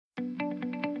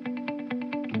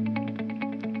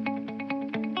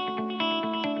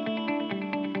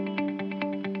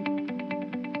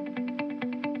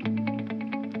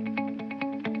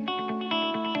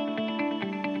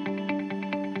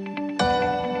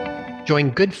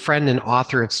Join good friend and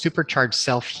author of Supercharged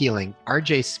Self Healing,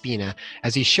 Spina,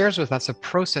 as he shares with us a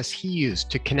process he used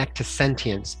to connect to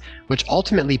Sentience, which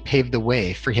ultimately paved the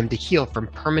way for him to heal from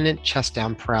permanent chest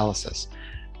down paralysis.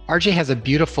 RJ has a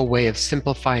beautiful way of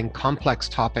simplifying complex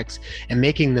topics and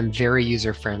making them very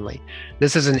user-friendly.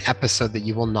 This is an episode that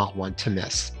you will not want to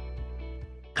miss.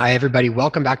 Hi, everybody.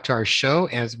 Welcome back to our show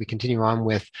as we continue on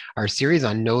with our series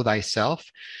on Know Thyself.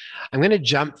 I'm going to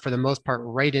jump, for the most part,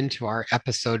 right into our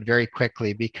episode very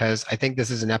quickly because I think this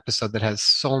is an episode that has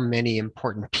so many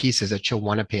important pieces that you'll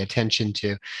want to pay attention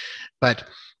to. But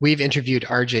we've interviewed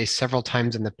RJ several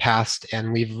times in the past,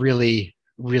 and we've really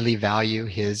value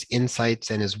his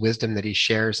insights and his wisdom that he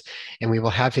shares. And we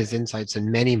will have his insights in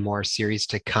many more series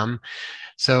to come.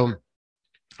 So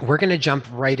we're going to jump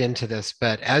right into this,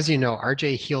 but as you know,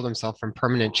 RJ healed himself from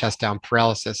permanent chest down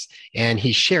paralysis, and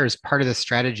he shares part of the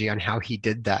strategy on how he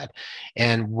did that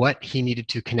and what he needed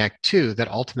to connect to that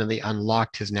ultimately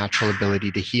unlocked his natural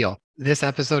ability to heal. This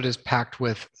episode is packed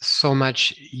with so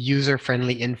much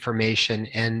user-friendly information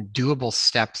and doable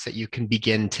steps that you can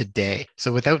begin today.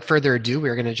 So without further ado,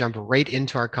 we're going to jump right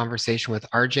into our conversation with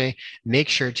RJ. Make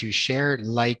sure to share,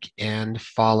 like, and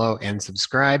follow and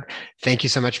subscribe. Thank you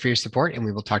so much for your support, and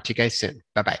we will talk to you guys soon.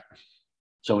 Bye-bye.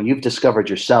 So when you've discovered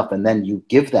yourself and then you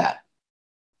give that,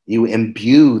 you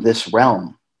imbue this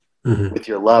realm with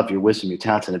your love, your wisdom, your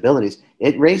talents, and abilities,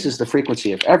 it raises the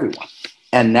frequency of everyone.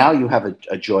 And now you have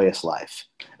a joyous life.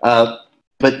 But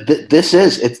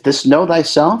this know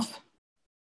thyself.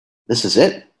 This is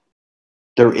it.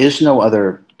 There is no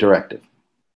other directive.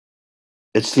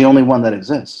 It's the only one that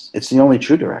exists. It's the only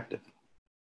true directive.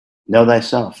 Know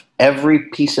thyself. Every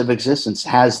piece of existence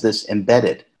has this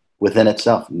embedded within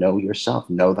itself. Know yourself.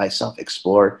 Know thyself.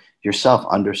 Explore yourself.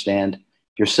 Understand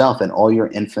yourself and all your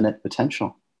infinite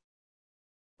potential.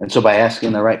 And so by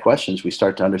asking the right questions, we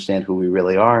start to understand who we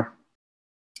really are,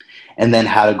 and then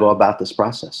how to go about this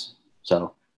process.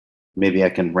 So maybe I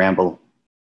can ramble.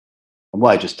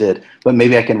 Well, I just did, but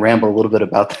maybe I can ramble a little bit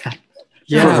about that.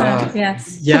 Yeah.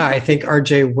 Yes. Yeah, I think,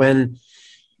 RJ, when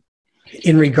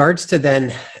in regards to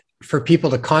then for people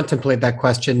to contemplate that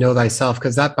question, know thyself,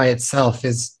 because that by itself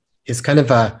is kind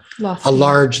of a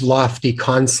large, lofty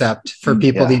concept for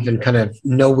people to even kind of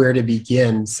know where to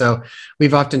begin. So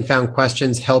we've often found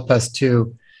questions help us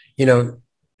to,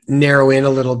 narrow in a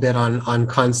little bit on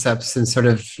concepts and sort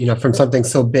of, from something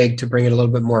so big to bring it a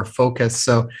little bit more focused.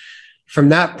 So from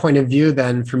that point of view,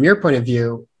 then from your point of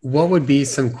view, what would be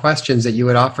some questions that you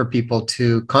would offer people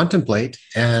to contemplate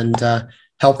and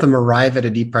help them arrive at a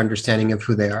deeper understanding of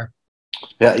who they are?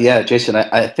 Yeah, Jason,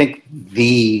 I think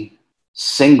the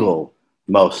single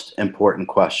most important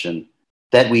question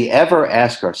that we ever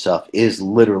ask ourselves is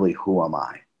literally, who am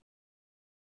I?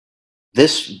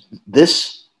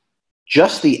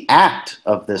 Just the act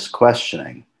of this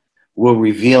questioning will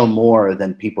reveal more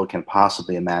than people can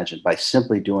possibly imagine by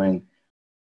simply doing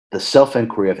the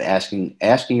self-inquiry of asking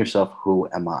yourself, who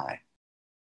am I?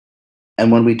 And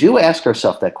when we do ask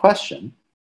ourselves that question,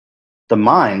 the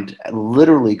mind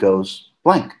literally goes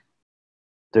blank.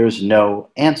 There's no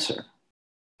answer.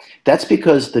 That's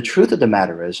because the truth of the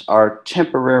matter is our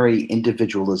temporary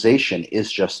individualization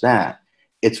is just that.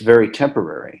 It's very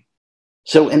temporary.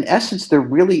 So in essence, there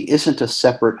really isn't a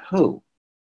separate who.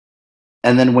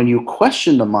 And then when you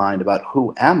question the mind about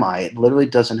who am I, it literally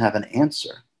doesn't have an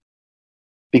answer.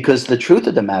 Because the truth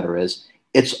of the matter is,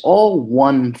 it's all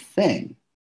one thing.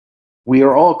 We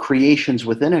are all creations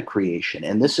within a creation.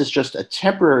 And this is just a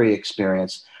temporary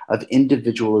experience of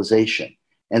individualization.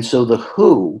 And so the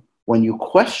who, when you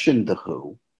question the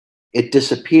who, it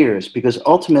disappears because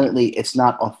ultimately it's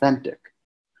not authentic.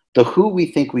 The who we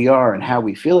think we are and how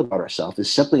we feel about ourselves is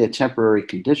simply a temporary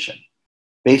condition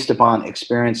based upon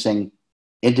experiencing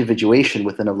individuation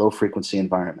within a low frequency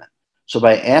environment. So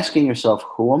by asking yourself,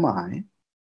 who am I?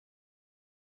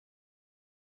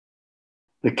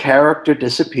 The character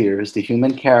disappears. The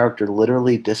human character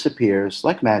literally disappears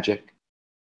like magic,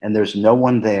 and there's no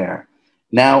one there.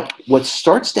 Now, what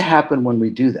starts to happen when we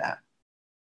do that,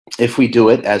 if we do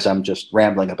it as I'm just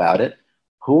rambling about it,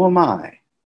 who am I?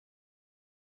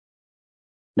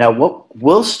 Now, what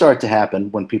will start to happen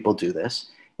when people do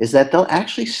this is that they'll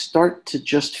actually start to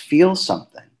just feel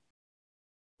something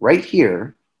right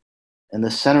here in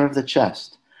the center of the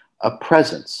chest, a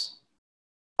presence,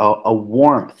 a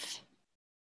warmth,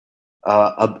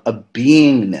 a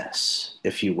beingness,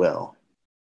 if you will.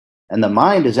 And the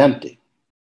mind is empty.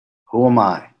 Who am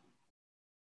I?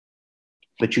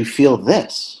 But you feel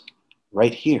this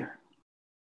right here.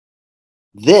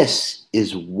 This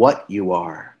is what you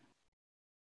are.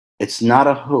 It's not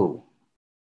a who.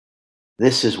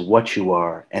 This is what you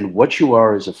are. And what you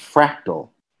are is a fractal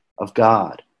of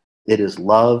God. It is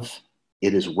love,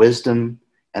 it is wisdom,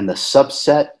 and the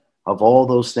subset of all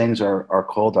those things are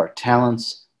called our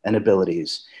talents and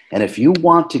abilities. And if you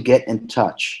want to get in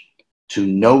touch, to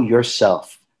know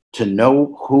yourself, to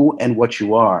know who and what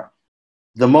you are,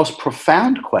 the most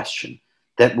profound question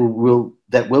that will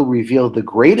reveal the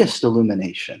greatest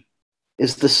illumination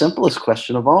is the simplest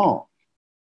question of all.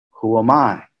 Who am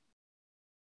I?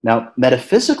 Now,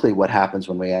 metaphysically, what happens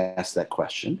when we ask that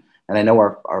question, and I know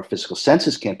our physical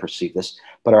senses can't perceive this,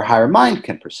 but our higher mind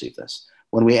can perceive this.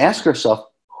 When we ask ourselves,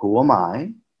 who am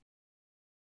I?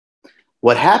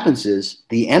 What happens is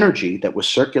the energy that was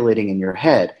circulating in your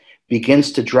head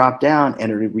begins to drop down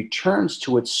and it returns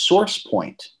to its source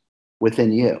point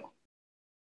within you.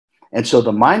 And so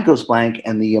the mind goes blank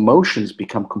and the emotions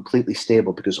become completely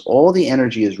stable because all the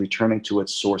energy is returning to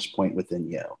its source point within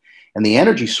you. And the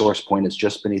energy source point is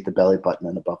just beneath the belly button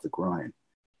and above the groin.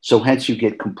 So hence you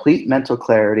get complete mental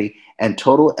clarity and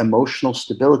total emotional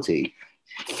stability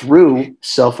through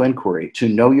self-inquiry, to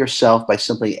know yourself by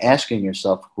simply asking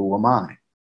yourself, who am I?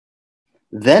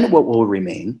 Then what will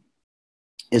remain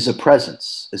is a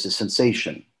presence, is a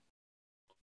sensation,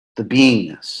 the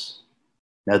beingness.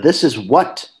 Now this is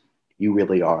what you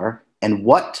really are, and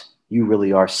what you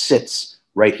really are sits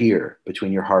right here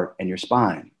between your heart and your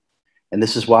spine. And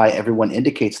this is why everyone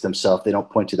indicates themselves. They don't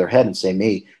point to their head and say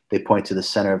me. They point to the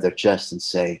center of their chest and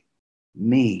say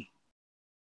me.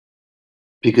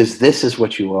 Because this is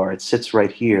what you are. It sits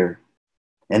right here.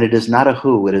 And it is not a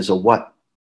who, it is a what.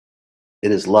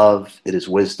 It is love, it is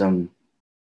wisdom,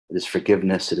 it is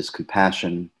forgiveness, it is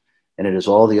compassion, and it is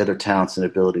all the other talents and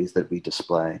abilities that we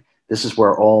display. This is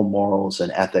where all morals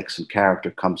and ethics and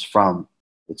character comes from.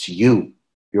 It's you.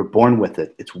 You're born with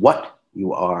it. It's what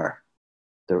you are.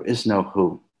 There is no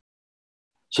who.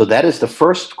 So that is the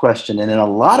first question. And in a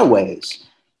lot of ways,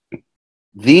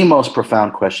 the most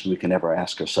profound question we can ever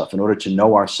ask ourselves in order to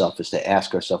know ourselves is to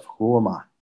ask ourselves, who am I?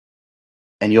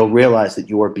 And you'll realize that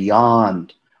you are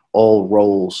beyond all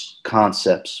roles,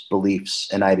 concepts, beliefs,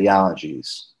 and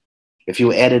ideologies. If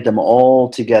you added them all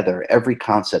together, every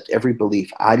concept, every belief,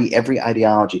 every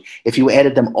ideology, if you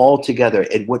added them all together,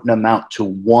 it wouldn't amount to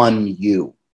one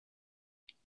you.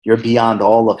 You're beyond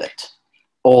all of it.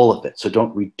 All of it. So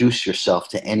don't reduce yourself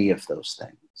to any of those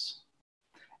things.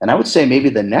 And I would say maybe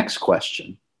the next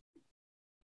question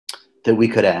that we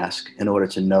could ask in order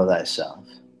to know thyself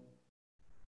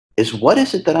is, what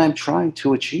is it that I'm trying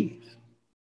to achieve?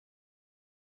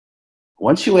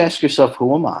 Once you ask yourself,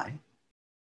 who am I?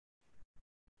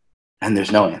 And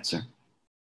there's no answer.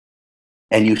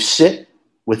 And you sit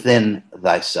within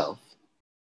thyself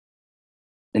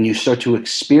and you start to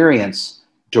experience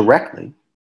directly,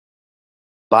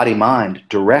 body-mind,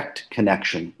 direct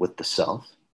connection with the self.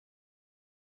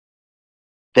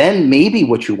 Then maybe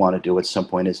what you want to do at some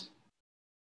point is,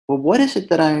 well, what is it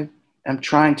that I am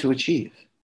trying to achieve?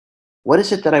 What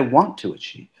is it that I want to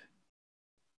achieve?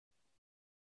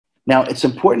 Now, it's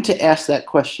important to ask that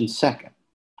question second,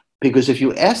 because if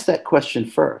you ask that question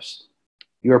first,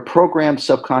 your programmed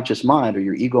subconscious mind or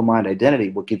your ego mind identity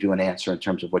will give you an answer in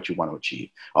terms of what you want to achieve.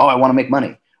 Oh, I want to make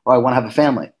money, or I want to have a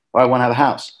family, or I want to have a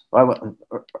house,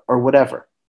 or whatever.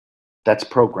 That's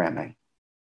programming.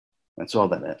 That's all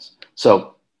that is.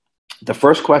 So the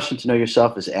first question to know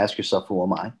yourself is ask yourself, who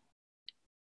am I?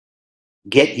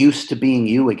 Get used to being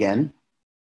you again.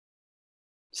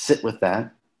 Sit with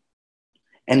that.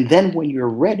 And then when you're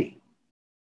ready,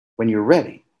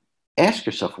 ask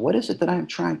yourself, what is it that I'm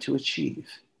trying to achieve?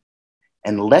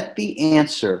 And let the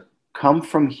answer come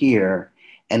from here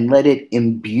and let it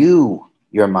imbue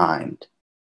your mind.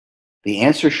 The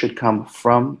answer should come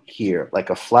from here,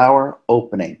 like a flower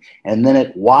opening, and then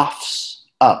it wafts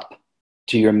up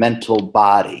to your mental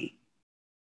body.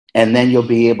 And then you'll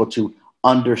be able to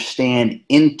understand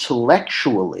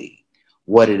intellectually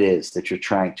what it is that you're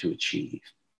trying to achieve.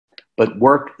 But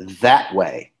work that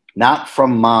way, not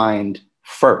from mind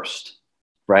first,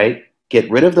 right? Get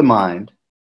rid of the mind.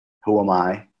 Who am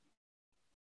I?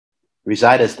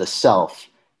 Reside as the self.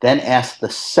 Then ask the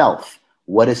self,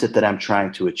 what is it that I'm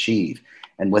trying to achieve?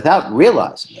 And without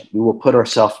realizing it, we will put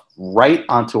ourselves right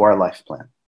onto our life plan.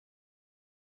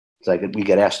 It's like we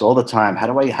get asked all the time, how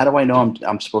do I know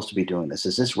I'm supposed to be doing this?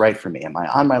 Is this right for me? Am I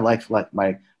on my life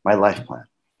plan?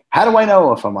 How do I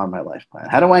know if I'm on my life plan?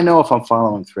 How do I know if I'm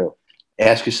following through?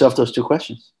 Ask yourself those two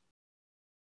questions.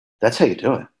 That's how you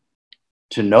do it.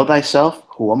 To know thyself,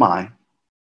 who am I?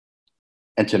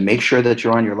 And to make sure that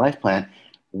you're on your life plan.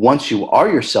 Once you are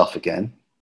yourself again,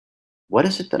 what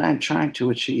is it that I'm trying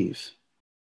to achieve?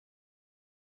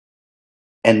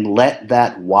 And let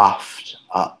that waft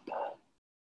up.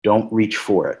 Don't reach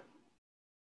for it.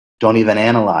 Don't even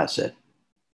analyze it.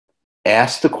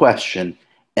 Ask the question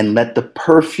and let the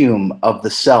perfume of the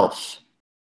self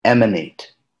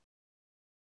emanate.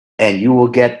 And you will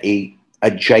get a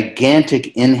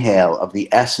gigantic inhale of the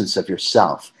essence of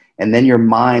yourself. And then your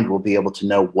mind will be able to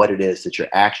know what it is that you're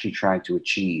actually trying to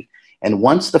achieve. And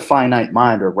once the finite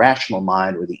mind or rational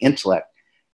mind or the intellect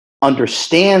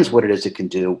understands what it is it can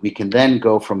do, we can then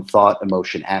go from thought,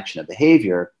 emotion, action, and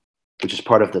behavior, which is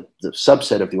part of the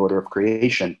subset of the order of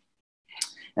creation.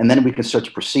 And then we can start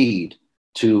to proceed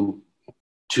to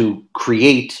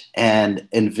create and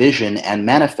envision and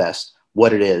manifest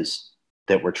what it is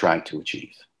that we're trying to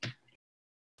achieve.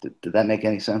 Did that make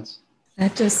any sense?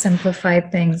 That just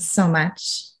simplified things so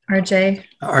much. RJ,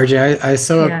 I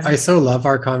so love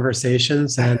our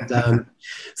conversations, and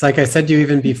it's like I said to you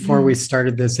even before we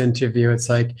started this interview, it's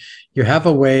like you have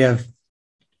a way of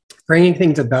bringing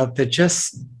things about that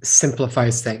just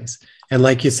simplifies things. And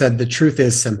like you said, the truth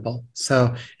is simple.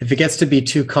 So if it gets to be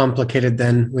too complicated,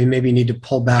 then we maybe need to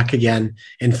pull back again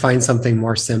and find something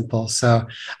more simple. So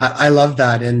I love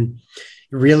that. And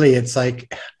really, it's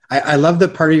like, I love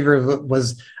that part of it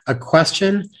was a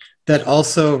question that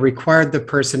also required the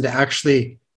person to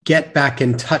actually get back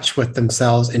in touch with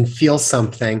themselves and feel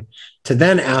something to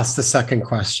then ask the second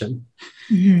question.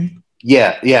 Mm-hmm.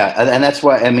 Yeah. And that's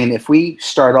why, I mean, if we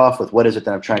start off with what is it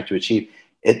that I'm trying to achieve,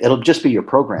 it'll just be your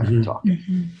programming talking.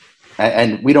 Mm-hmm.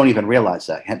 And we don't even realize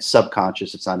that. Hence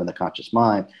subconscious, it's not in the conscious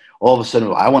mind. All of a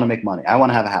sudden, I want to make money. I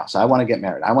want to have a house. I want to get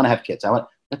married. I want to have kids.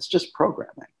 That's just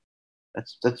programming.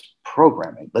 That's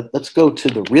programming. Let's go to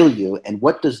the real you. And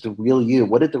what did the real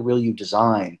you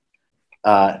design?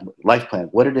 Life plan.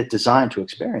 What did it design to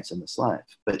experience in this life?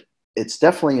 But it's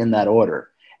definitely in that order.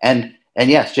 And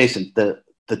yes, Jason, the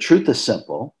truth is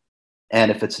simple.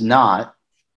 And if it's not,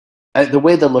 the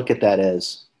way to look at that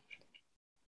is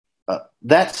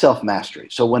that's self-mastery.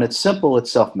 So when it's simple,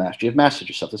 it's self-mastery. You've mastered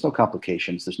yourself. There's no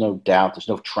complications. There's no doubt. There's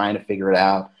no trying to figure it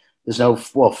out. There's no,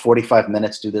 45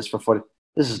 minutes, do this for 40.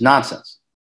 This is nonsense.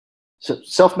 So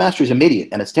self-mastery is immediate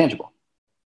and it's tangible.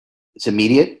 It's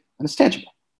immediate and it's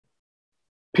tangible.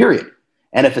 Period.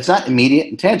 And if it's not immediate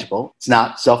and tangible, it's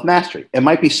not self-mastery. It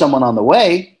might be someone on the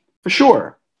way, for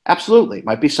sure. Absolutely. It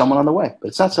might be someone on the way, but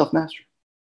it's not self-mastery.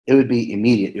 It would be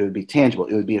immediate. It would be tangible.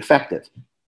 It would be effective.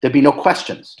 There'd be no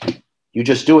questions. You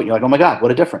just do it. You're like, oh my God,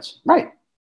 what a difference. Right.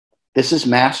 This is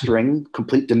mastering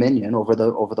complete dominion over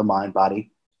the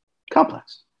mind-body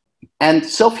complex. And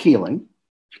self-healing,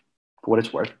 for what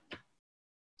it's worth,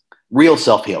 real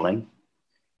self-healing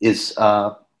is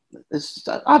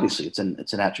obviously it's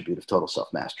an attribute of total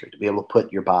self-mastery, to be able to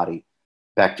put your body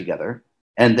back together.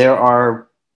 And there are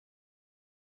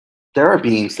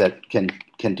beings that can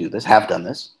do this, have done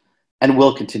this, and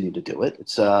will continue to do it.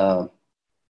 It's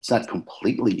not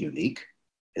completely unique.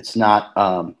 It's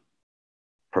not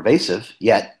pervasive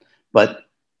yet, but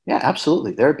yeah,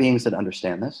 absolutely. There are beings that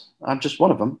understand this. I'm just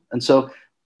one of them. And so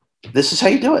this is how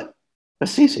you do it.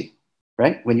 It's easy,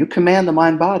 right? When you command the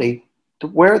mind body,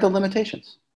 where are the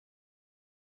limitations?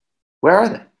 Where are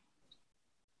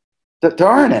they? There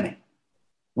aren't any.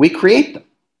 We create them.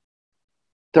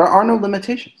 There are no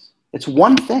limitations. It's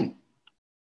one thing.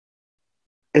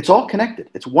 It's all connected.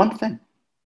 It's one thing.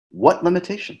 What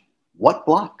limitation? What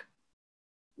block?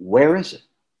 Where is it?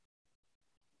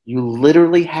 You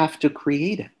literally have to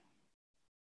create it.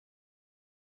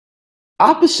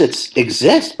 Opposites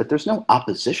exist, but there's no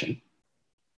opposition.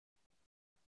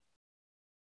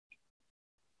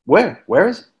 Where? Where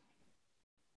is it?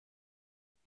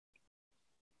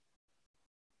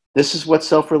 This is what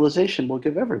self-realization will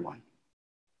give everyone.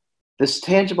 This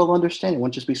tangible understanding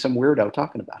won't just be some weirdo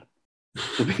talking about it.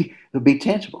 It'll be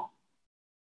tangible.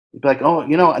 You'd be like, oh,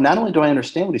 not only do I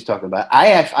understand what he's talking about,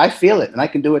 I feel it and I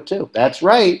can do it too. That's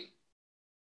right.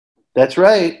 That's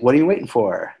right. What are you waiting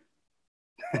for?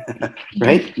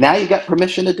 Right? Now you got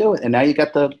permission to do it. And now you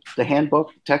got the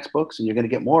handbook, textbooks, and you're going to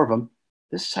get more of them.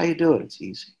 This is how you do it. It's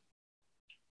easy.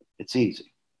 It's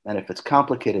easy. And if it's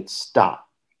complicated, stop.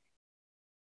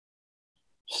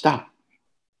 Stop.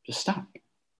 Just stop.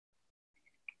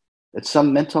 It's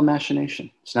some mental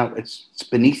machination. It's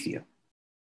beneath you.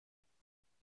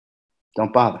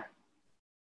 Don't bother.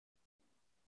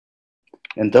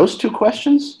 And those two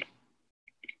questions,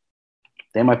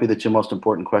 they might be the two most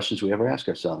important questions we ever ask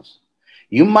ourselves.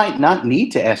 You might not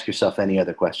need to ask yourself any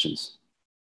other questions.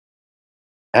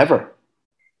 Ever.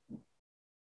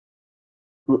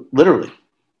 Literally.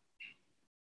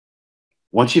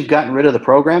 Once you've gotten rid of the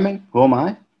programming, who am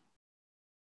I?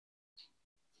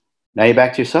 Now you're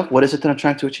back to yourself. What is it that I'm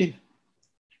trying to achieve?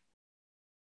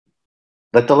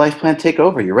 Let the life plan take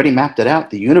over. You already mapped it out.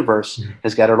 The universe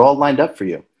has got it all lined up for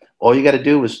you. All you got to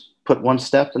do is put one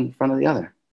step in front of the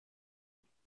other.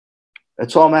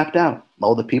 It's all mapped out.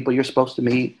 All the people you're supposed to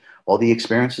meet, all the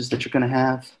experiences that you're going to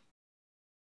have.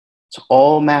 It's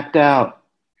all mapped out.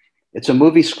 It's a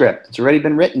movie script. It's already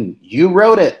been written. You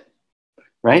wrote it,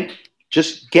 right?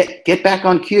 Just get back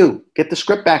on cue. Get the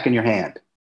script back in your hand,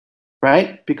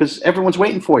 right? Because everyone's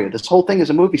waiting for you. This whole thing is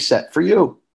a movie set for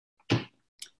you.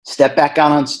 Step back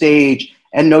out on stage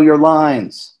and know your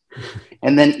lines.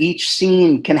 And then each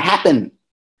scene can happen.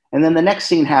 And then the next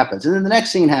scene happens. And then the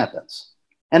next scene happens.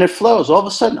 And it flows. All of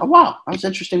a sudden, oh, wow, that was an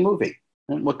interesting movie.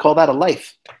 And we'll call that a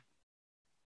life.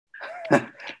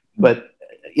 But,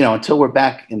 you know, until we're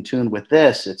back in tune with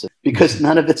this, because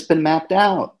none of it's been mapped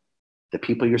out. The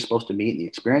people you're supposed to meet and the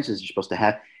experiences you're supposed to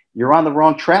have, you're on the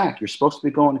wrong track. You're supposed to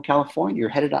be going to California. You're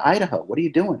headed to Idaho. What are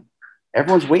you doing?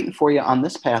 Everyone's waiting for you on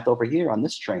this path over here, on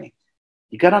this train.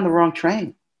 You got on the wrong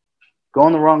train.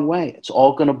 Going the wrong way. It's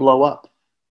all going to blow up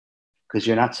because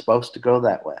you're not supposed to go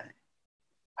that way.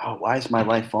 Oh, why is my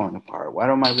life falling apart? Why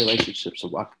do my relationships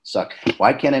suck?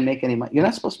 Why can't I make any money? You're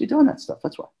not supposed to be doing that stuff.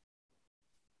 That's why.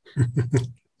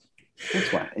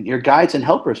 That's why. And your guides and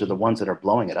helpers are the ones that are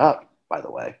blowing it up, by the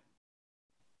way.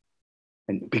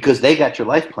 And because they got your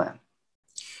life plan.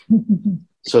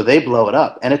 So they blow it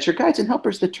up. And it's your guides and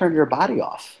helpers that turn your body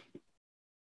off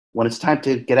when it's time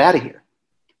to get out of here,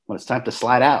 when it's time to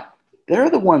slide out.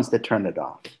 They're the ones that turn it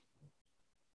off.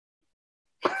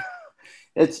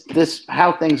 It's this,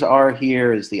 how things are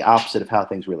here is the opposite of how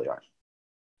things really are.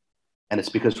 And it's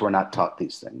because we're not taught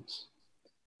these things.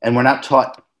 And we're not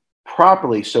taught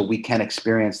properly so we can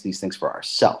experience these things for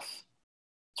ourselves.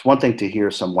 It's one thing to hear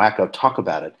some wacko talk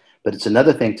about it, but it's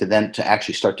another thing to then to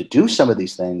actually start to do some of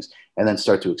these things and then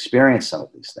start to experience some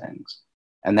of these things.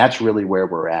 And that's really where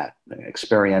we're at,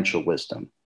 experiential wisdom,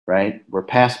 right? We're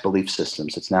past belief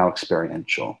systems. It's now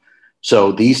experiential.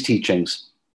 So these teachings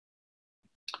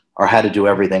are how to do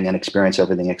everything and experience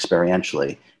everything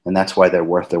experientially. And that's why they're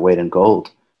worth their weight in gold,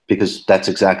 because that's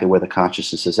exactly where the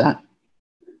consciousness is at.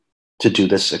 To do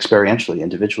this experientially,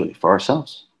 individually, for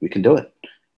ourselves. We can do it.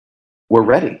 We're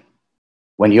ready.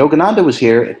 When Yogananda was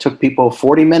here, it took people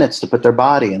 40 minutes to put their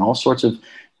body in all sorts of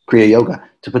Kriya Yoga,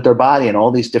 to put their body in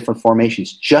all these different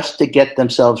formations just to get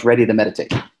themselves ready to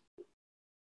meditate.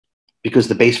 Because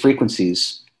the base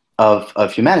frequencies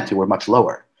of humanity were much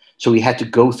lower. So we had to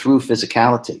go through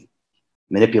physicality,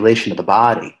 manipulation of the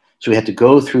body. So we had to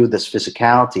go through this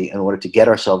physicality in order to get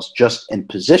ourselves just in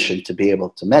position to be able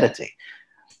to meditate.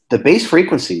 The base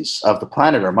frequencies of the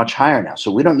planet are much higher now, so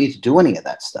we don't need to do any of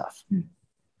that stuff. And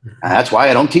that's why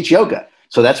I don't teach yoga.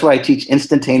 So that's why I teach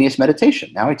instantaneous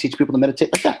meditation. Now I teach people to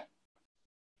meditate like that.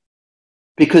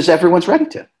 Because everyone's ready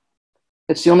to.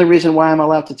 It's the only reason why I'm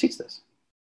allowed to teach this.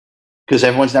 Because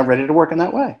everyone's not ready to work in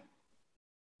that way.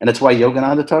 And that's why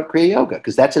Yogananda taught Kriya Yoga,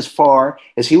 because that's as far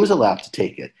as he was allowed to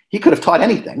take it. He could have taught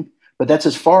anything, but that's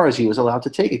as far as he was allowed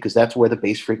to take it, because that's where the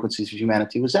base frequencies of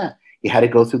humanity was at. He had to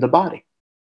go through the body.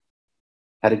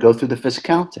 Had to go through the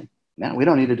physicality. Now we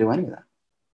don't need to do any of that.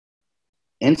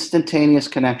 Instantaneous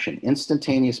connection,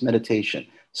 instantaneous meditation,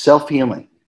 self-healing.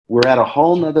 We're at a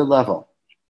whole nother level.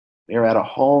 We're at a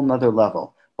whole nother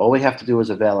level. All we have to do is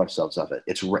avail ourselves of it.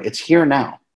 It's here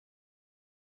now.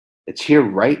 It's here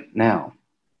right now.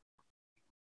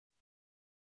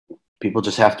 People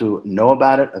just have to know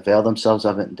about it, avail themselves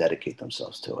of it, and dedicate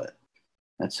themselves to it.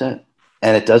 That's it.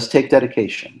 And it does take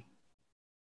dedication.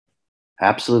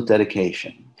 Absolute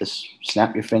dedication. Just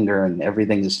snap your finger and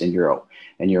everything is in your,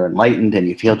 and you're enlightened and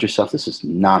you've healed yourself. This is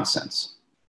nonsense.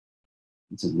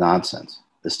 This is nonsense.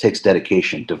 This takes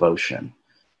dedication, devotion,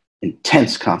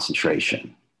 intense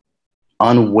concentration,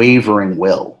 unwavering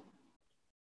will.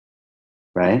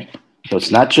 Right? So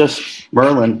it's not just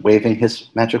Merlin waving his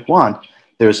magic wand.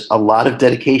 There's a lot of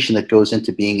dedication that goes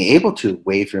into being able to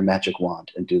wave your magic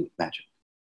wand and do magic.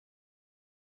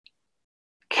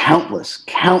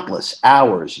 Countless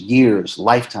hours, years,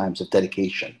 lifetimes of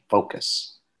dedication,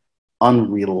 focus,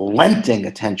 unrelenting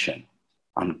attention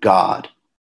on God.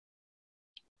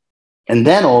 And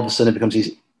then all of a sudden it becomes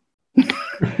easy.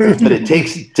 But it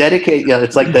takes dedicate,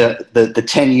 it's like the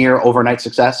 10-year overnight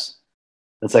success.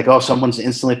 It's like, oh, someone's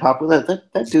instantly popular.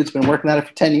 That dude's been working at it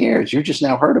for 10 years. You just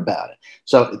now heard about it.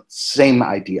 So same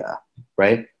idea,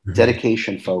 right? Mm-hmm.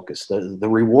 Dedication, focus. The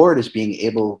reward is being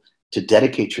able to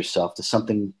dedicate yourself to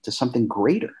something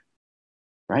greater,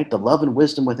 right? The love and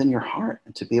wisdom within your heart,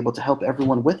 and to be able to help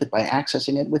everyone with it by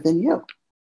accessing it within you.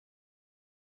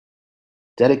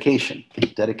 Dedication,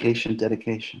 dedication,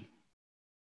 dedication.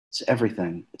 It's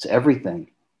everything. It's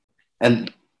everything.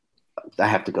 And I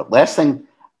have to go. Last thing,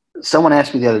 someone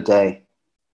asked me the other day,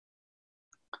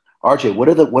 RJ, what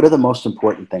are the most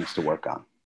important things to work on?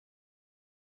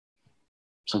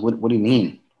 So what do you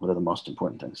mean? What are the most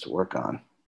important things to work on?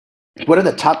 What are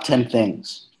the top 10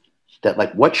 things that,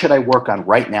 like, what should I work on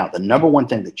right now? The number one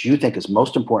thing that you think is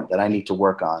most important that I need to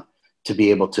work on to be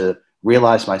able to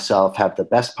realize myself, have the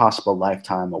best possible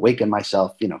lifetime, awaken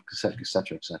myself, you know, et cetera, et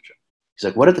cetera, et cetera. He's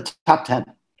like, what are the top 10?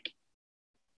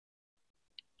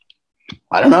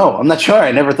 I don't know. I'm not sure.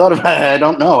 I never thought about it. I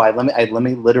don't know. Let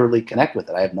me literally connect with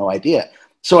it. I have no idea.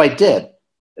 So I did.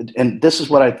 And this is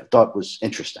what I thought was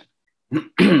interesting.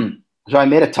 So I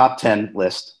made a top 10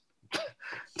 list,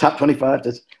 top 25.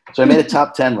 So I made a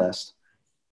top 10 list.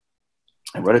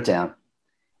 I wrote it down.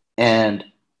 And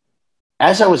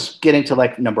as I was getting to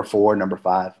like number 4, number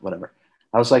 5, whatever,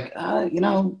 I was like, you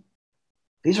know,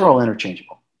 these are all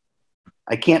interchangeable.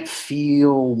 I can't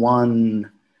feel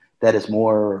one that is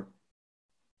more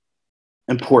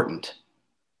important,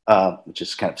 which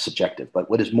is kind of subjective, but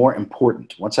what is more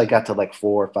important? Once I got to like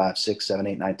 4, 5, 6, 7,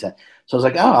 8, 9, 10. So I was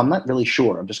like, oh, I'm not really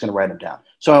sure. I'm just going to write them down.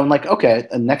 So I'm like, okay.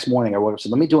 And next morning I woke up and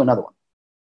said, let me do another one.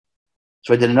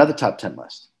 So I did another top 10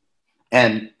 list.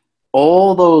 And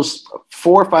all those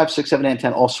 4, 5, 6, 7, 8, and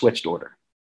 10 all switched order.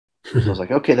 So I was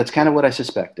like, okay, that's kind of what I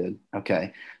suspected.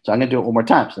 Okay. So I'm going to do it one more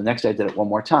time. So the next day I did it one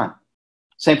more time.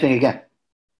 Same thing again.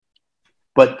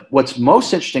 But what's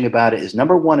most interesting about it is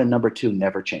number 1 and number 2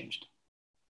 never changed.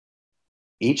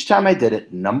 Each time I did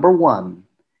it, number 1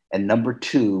 and number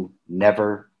 2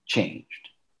 never changed.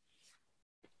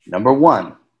 Number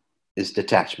 1 is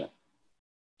detachment.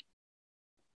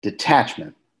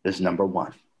 Detachment is number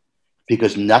 1.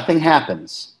 Because nothing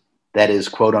happens that is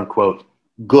quote unquote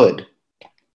good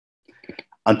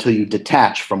until you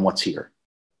detach from what's here,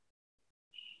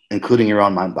 including your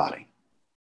own mind body.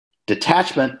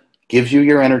 Detachment gives you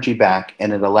your energy back,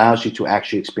 and it allows you to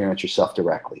actually experience yourself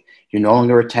directly. You're no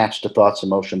longer attached to thoughts,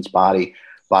 emotions, bodily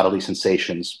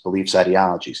sensations, beliefs,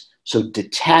 ideologies. So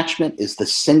detachment is the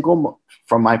single,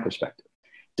 from my perspective,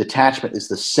 detachment is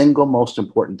the single most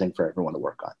important thing for everyone to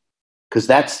work on, because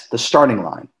that's the starting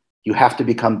line. You have to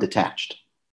become detached,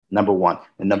 number 1.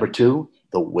 And number 2,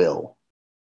 the will.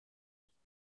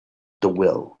 The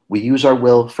will. We use our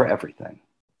will for everything.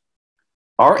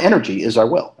 Our energy is our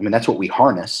will. I mean, that's what we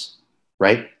harness,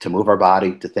 right? To move our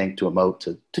body, to think, to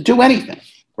emote, to do anything,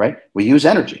 right? We use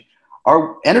energy.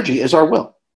 Our energy is our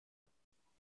will.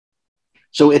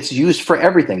 So it's used for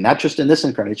everything, not just in this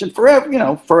incarnation, forever, you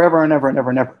know, forever and ever and ever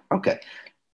and ever. Okay.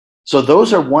 So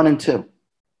those are 1 and 2,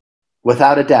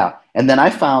 without a doubt. And then I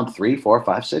found 3, 4,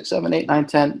 5, 6, 7, 8, 9,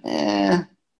 10.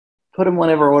 Put them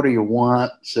whatever order you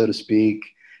want, so to speak.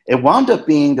 It wound up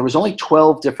being, there was only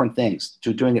 12 different things,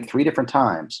 to doing it 3 different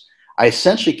times. I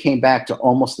essentially came back to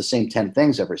almost the same 10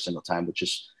 things every single time, which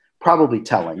is probably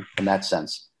telling in that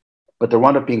sense. But there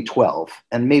wound up being 12.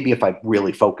 And maybe if I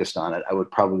really focused on it, I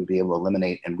would probably be able to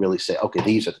eliminate and really say, okay,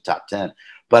 these are the top 10.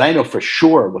 But I know for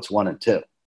sure what's 1 and 2,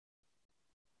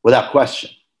 without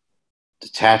question.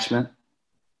 Detachment,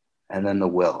 and then the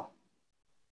will.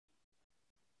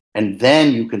 And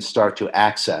then you can start to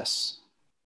access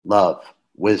love,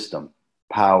 wisdom,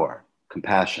 power,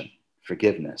 compassion,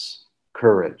 forgiveness,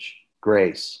 courage,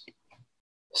 grace,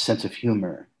 sense of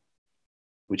humor,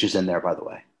 which is in there, by the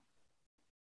way.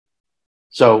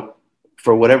 So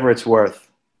for whatever it's worth,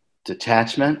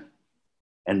 detachment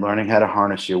and learning how to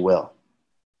harness your will,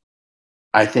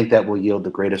 I think that will yield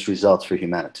the greatest results for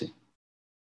humanity.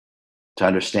 To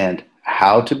understand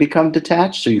how to become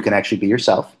detached so you can actually be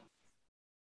yourself,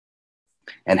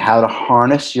 and how to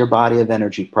harness your body of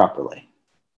energy properly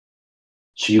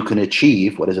so you can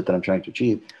achieve, what is it that I'm trying to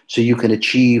achieve? So you can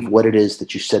achieve what it is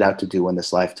that you set out to do in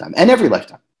this lifetime, and every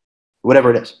lifetime, whatever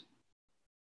it is.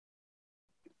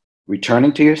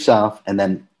 Returning to yourself and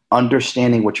then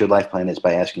understanding what your life plan is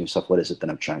by asking yourself, what is it that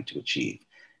I'm trying to achieve?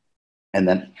 And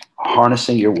then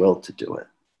harnessing your will to do it.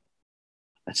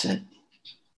 That's it.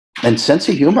 And sense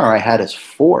of humor I had as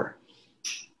 4.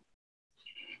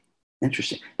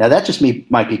 Interesting. Now that just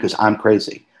might be because I'm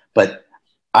crazy, but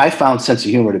I found sense of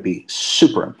humor to be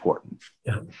super important.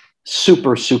 Yeah.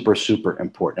 Super, super, super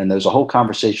important. And there's a whole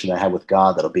conversation I had with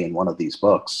God that'll be in one of these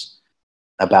books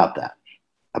about that,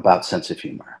 about sense of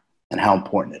humor and how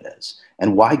important it is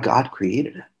and why God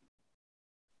created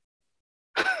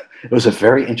it. It was a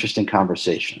very interesting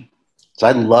conversation. So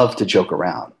I love to joke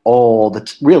around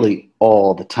really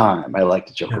all the time. I like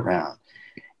to joke around.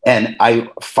 And I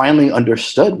finally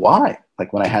understood why,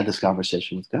 like when I had this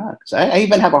conversation with God. Because I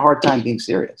even have a hard time being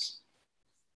serious.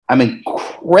 I'm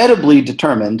incredibly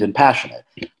determined and passionate,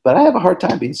 but I have a hard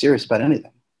time being serious about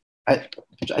anything. I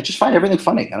just find everything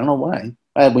funny. I don't know why.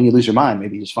 When you lose your mind,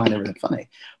 maybe you just find everything funny.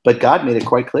 But God made it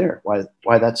quite clear why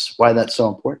that's so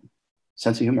important.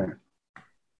 sense of humor.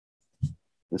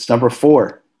 It's number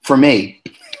 4 for me.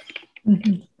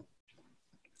 Mhm.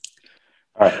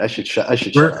 All right, I should shut up.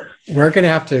 We're going to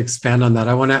have to expand on that.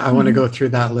 I want to go through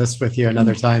that list with you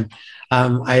another time.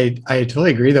 I totally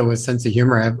agree though with sense of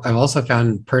humor. I've also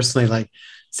found personally, like,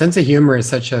 sense of humor is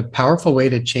such a powerful way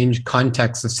to change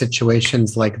context of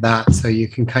situations like that. So you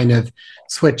can kind of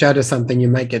switch out of something you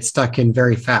might get stuck in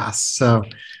very fast. So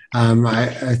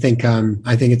I think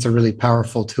it's a really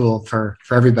powerful tool for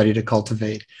everybody to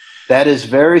cultivate. That is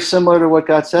very similar to what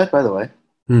God said, by the way.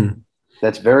 Hmm.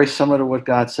 That's very similar to what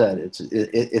God said.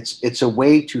 It's a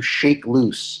way to shake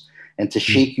loose and to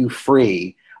shake you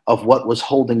free of what was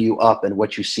holding you up and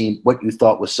what you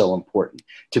thought was so important.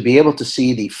 To be able to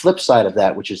see the flip side of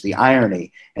that, which is the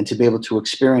irony, and to be able to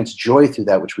experience joy through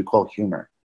that, which we call humor.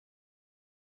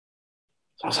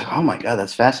 So I was like, oh my God,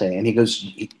 that's fascinating. And he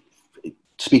goes,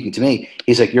 speaking to me,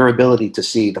 he's like, your ability to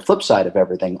see the flip side of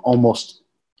everything almost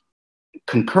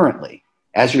concurrently.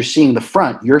 As you're seeing the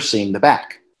front, you're seeing the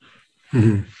back.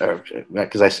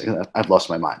 Because I've lost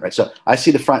my mind, right? So I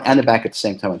see the front and the back at the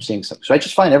same time I'm seeing something. So I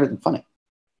just find everything funny.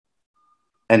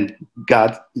 And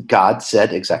God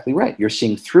said exactly right. You're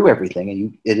seeing through everything,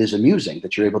 and it is amusing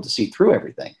that you're able to see through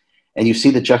everything. And you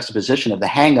see the juxtaposition of the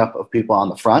hang-up of people on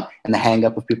the front and the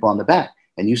hang-up of people on the back.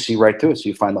 And you see right through it, so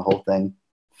you find the whole thing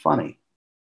funny.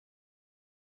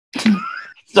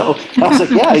 So I was like,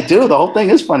 yeah, I do. The whole thing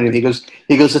is funny. And he goes,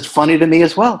 it's funny to me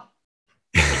as well.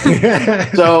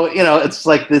 So, it's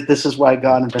like this is why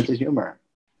God invented humor.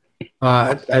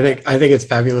 I think it's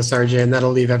fabulous, RJ, and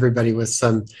that'll leave everybody with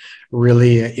some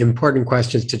really important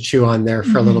questions to chew on there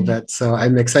for a little bit. So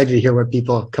I'm excited to hear what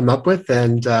people come up with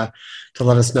and to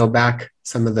let us know back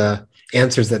some of the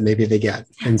answers that maybe they get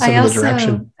and some of the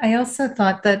direction. I also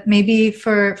thought that maybe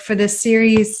for this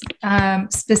series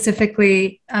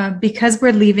specifically, because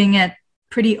we're leaving it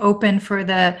pretty open for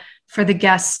the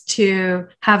guests to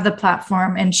have the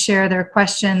platform and share their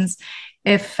questions.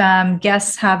 If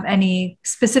guests have any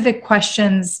specific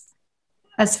questions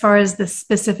as far as the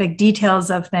specific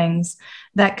details of things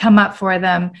that come up for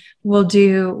them, we'll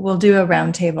do a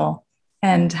roundtable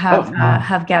and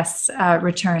have guests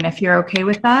return if you're okay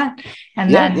with that.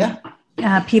 And then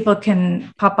people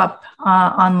can pop up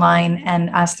online and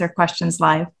ask their questions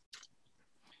live.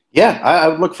 Yeah, I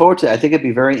would look forward to it. I think it'd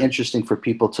be very interesting for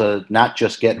people to not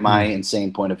just get my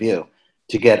insane point of view,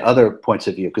 to get other points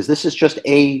of view, because this is just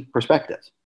a perspective.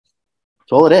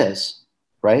 That's all it is,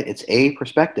 right? It's a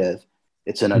perspective.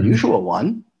 It's an unusual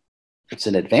one. It's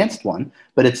an advanced one,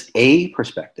 but it's a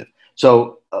perspective.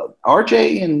 So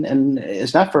RJ and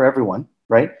it's not for everyone,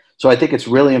 right? So I think it's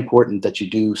really important that you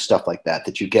do stuff like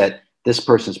that you get this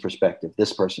person's perspective,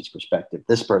 this person's perspective,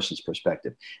 this person's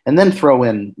perspective, and then throw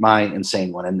in my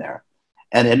insane one in there.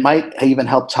 And it might even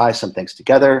help tie some things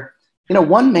together.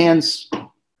 One man's,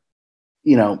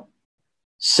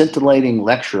 scintillating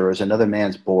lecturer is another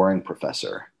man's boring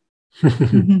professor.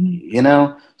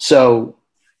 So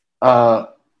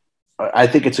I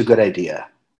think it's a good idea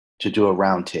to do a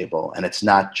round table, and it's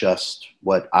not just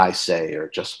what I say or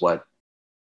just what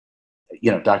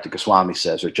Dr. Goswami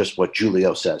says, or just what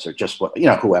Julio says, or just what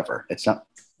whoever. It's not.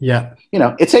 Yeah.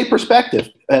 It's a perspective.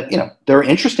 There are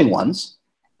interesting ones,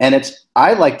 and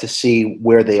I like to see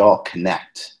where they all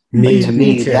connect. To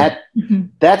me,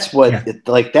 that's what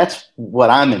that's what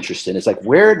I'm interested in. It's like,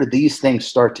 where do these things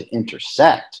start to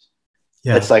intersect?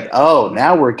 Yeah. It's like, oh,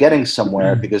 now we're getting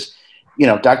somewhere because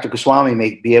Dr. Goswami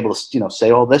may be able to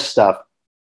say all this stuff,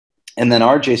 and then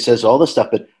RJ says all this stuff,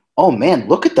 but oh man,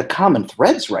 look at the common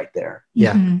threads right there.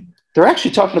 Yeah. They're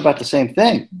actually talking about the same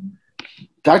thing.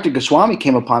 Dr. Goswami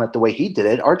came upon it the way he did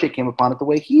it. RJ came upon it the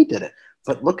way he did it.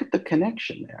 But look at the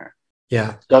connection there.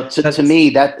 Yeah. So to me,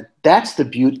 that's the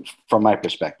beauty, from my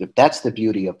perspective, that's the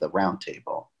beauty of the round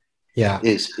table. Yeah.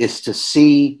 Is to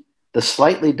see the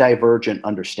slightly divergent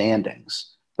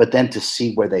understandings, but then to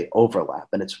see where they overlap.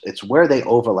 And it's where they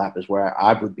overlap is where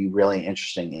I would be really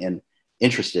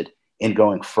interested in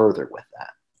going further with that.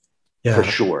 Yeah. For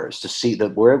sure, is to see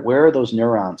where are those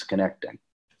neurons connecting.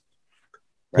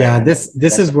 Right? Yeah, this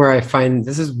is where I find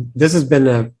this has been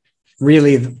a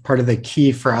really part of the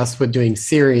key for us with doing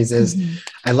series is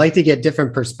I like to get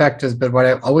different perspectives, but what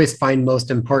I always find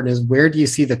most important is where do you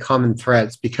see the common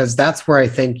threads? Because that's where I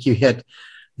think you hit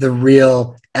the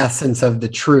real essence of the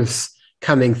truths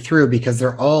coming through, because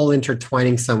they're all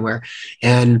intertwining somewhere.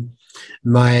 And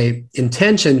my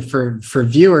intention for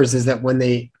viewers is that when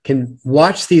they can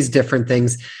watch these different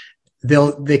things,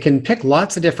 they can pick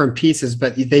lots of different pieces,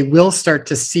 but they will start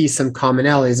to see some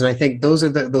commonalities. And I think those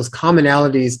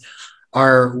commonalities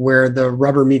are where the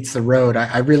rubber meets the road.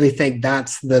 I really think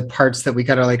that's the parts that we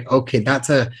got to okay, that's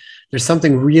there's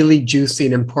something really juicy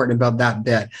and important about that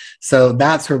bit. So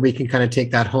that's where we can kind of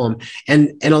take that home.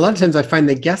 And a lot of times I find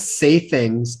the guests say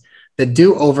things that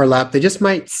do overlap. They just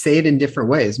might say it in different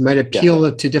ways, might appeal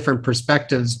to different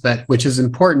perspectives, but which is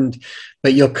important,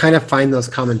 but you'll kind of find those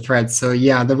common threads. So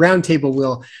yeah, the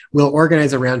roundtable, we'll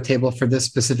organize a roundtable for this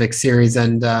specific series,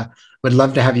 and would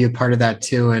love to have you a part of that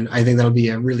too. And I think that'll be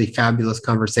a really fabulous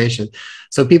conversation.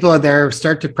 So people out there,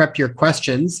 start to prep your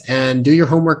questions and do your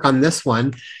homework on this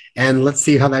one, and let's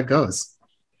see how that goes.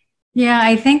 Yeah,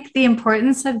 I think the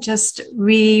importance of just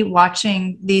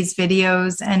re-watching these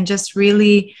videos and just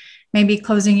really maybe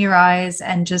closing your eyes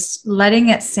and just letting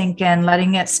it sink in,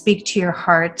 letting it speak to your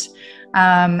heart,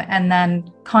 and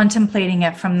then contemplating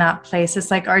it from that place.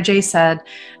 It's like RJ said,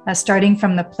 starting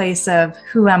from the place of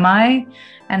who am I,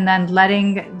 and then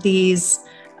letting these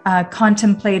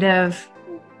contemplative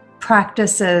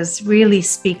practices really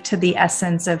speak to the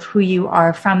essence of who you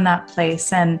are from that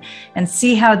place, and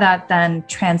see how that then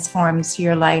transforms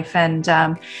your life. And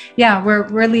yeah, we're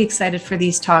really excited for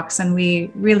these talks, and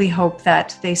we really hope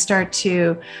that they start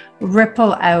to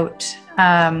ripple out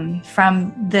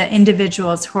from the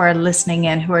individuals who are listening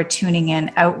in, who are tuning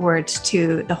in outward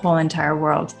to the whole entire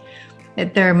world.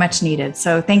 They're much needed.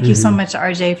 So thank you so much,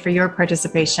 RJ, for your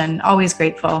participation. Always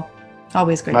grateful.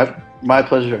 Always grateful. My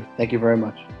pleasure. Thank you very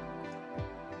much.